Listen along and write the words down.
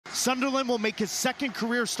Sunderland will make his second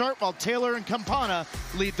career start while Taylor and Campana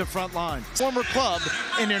lead the front line. Former club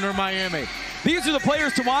in Inter Miami. These are the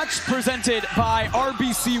players to watch, presented by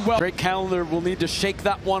RBC Well. Drake Callender will need to shake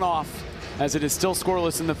that one off, as it is still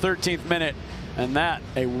scoreless in the 13th minute. And that,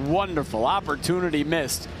 a wonderful opportunity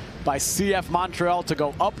missed by CF Montreal to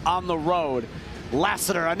go up on the road.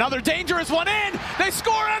 Lassiter, another dangerous one in. They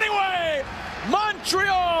score anyway.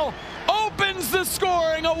 Montreal opens the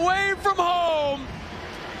scoring away from home.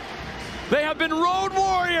 They have been road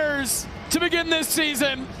warriors to begin this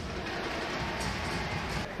season.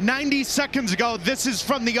 90 seconds ago, this is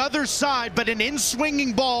from the other side, but an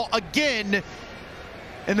in-swinging ball again.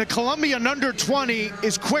 And the Colombian under 20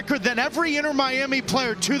 is quicker than every Inter Miami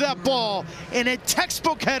player to that ball. And a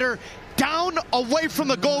textbook header down away from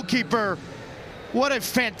the goalkeeper. What a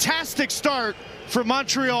fantastic start for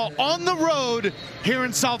Montreal on the road here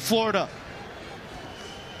in South Florida.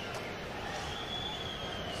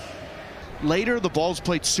 Later, the ball's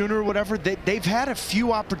played sooner or whatever. They've had a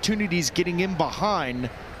few opportunities getting in behind.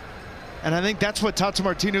 And I think that's what Tata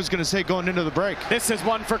Martino is going to say going into the break. This is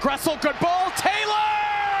one for Gressel. Good ball.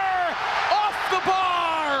 Taylor! Off the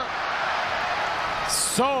bar!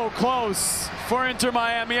 So close for Inter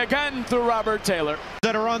Miami again through Robert Taylor.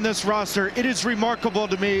 That are on this roster, it is remarkable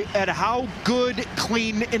to me at how good,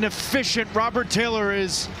 clean, and efficient Robert Taylor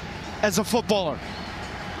is as a footballer.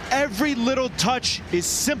 Every little touch is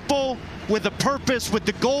simple, with a purpose, with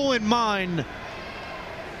the goal in mind.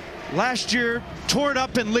 Last year, tore it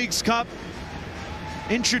up in Leagues Cup,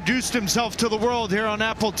 introduced himself to the world here on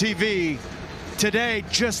Apple TV. Today,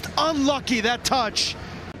 just unlucky, that touch.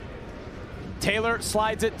 Taylor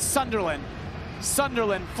slides it, Sunderland.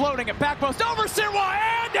 Sunderland floating it back post over Sirwa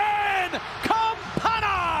and in!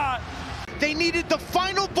 Campana! They needed the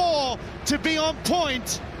final ball to be on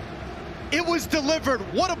point. It was delivered.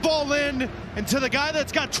 What a ball in, and to the guy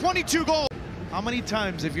that's got 22 goals. How many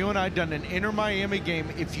times have you and I done an Inter Miami game?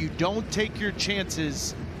 If you don't take your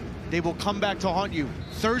chances, they will come back to haunt you.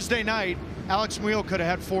 Thursday night, Alex Murillo could have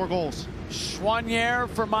had 4 goals. Choinière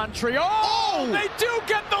for Montreal. Oh! They do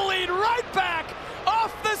get the lead right back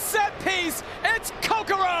off the set piece. It's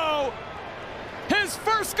Cocarro. His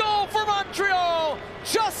first goal for Montreal.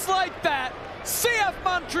 Just like that. CF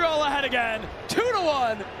Montreal ahead again,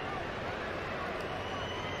 2-1.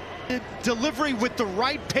 Delivery with the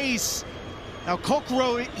right pace. Now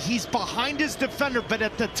Cocarro, he's behind his defender, but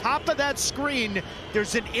at the top of that screen,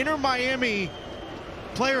 there's an Inter Miami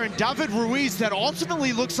player in David Ruiz that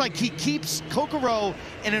ultimately looks like he keeps Cocarro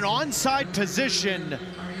in an onside position.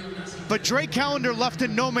 But Drake Callender left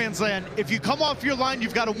in no man's land. If you come off your line,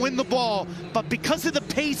 you've got to win the ball. But because of the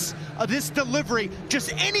pace of this delivery,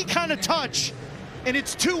 just any kind of touch, and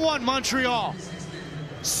it's 2-1 Montreal.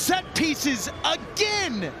 Set pieces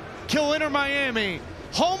again kill Inter Miami.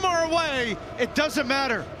 Home or away, it doesn't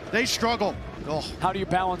matter. They struggle. Oh. How do you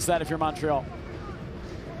balance that if you're Montreal?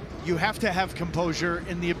 You have to have composure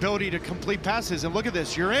and the ability to complete passes. And look at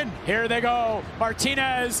this, you're in. Here they go.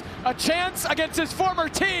 Martinez, a chance against his former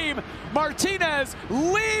team. Martinez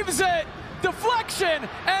leaves it. Deflection,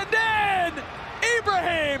 and then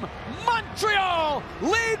Ibrahim. Montreal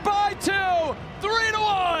lead by 2,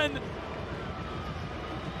 3-1.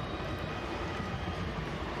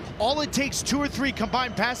 All it takes 2 or 3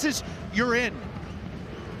 combined passes, you're in.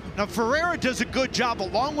 Now Ferreira does a good job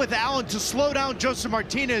along with Allen to slow down Joseph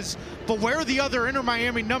Martinez, but where are the other Inter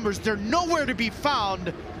Miami numbers? They're nowhere to be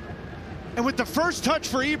found. And with the first touch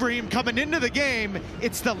for Ibrahim coming into the game,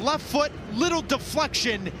 it's the left foot, little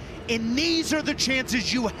deflection, and these are the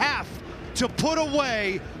chances you have to put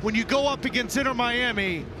away when you go up against Inter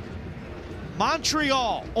Miami.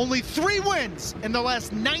 Montreal, only 3 wins in the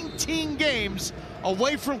last 19 games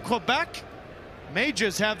away from Quebec. May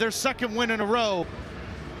just have their 2nd win in a row.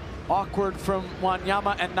 Awkward from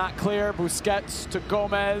Wanyama and not clear. Busquets to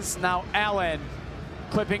Gomez. Now Allen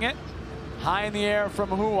clipping it. High in the air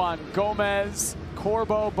from Juan. Gomez,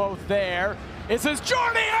 Corbo both there. This is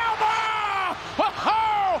Jordi Alba!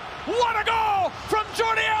 Oh, what a goal from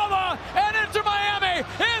Jordi Alba! And Inter Miami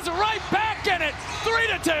is right back in it.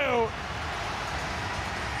 3-2.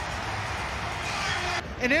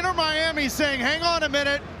 And Inter Miami saying, hang on a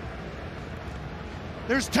minute.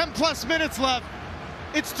 There's 10+ minutes left.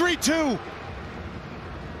 It's 3-2.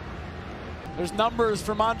 There's numbers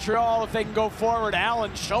for Montreal if they can go forward.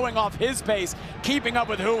 Allen showing off his pace, keeping up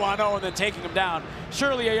with Juano and then taking him down.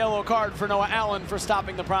 Surely a yellow card for Noah Allen for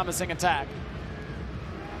stopping the promising attack.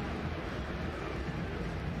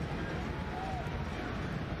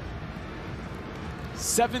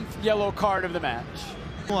 Seventh yellow card of the match.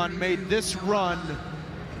 Made this run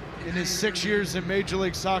in his 6 years in Major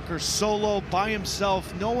League Soccer, solo, by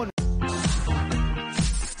himself. No one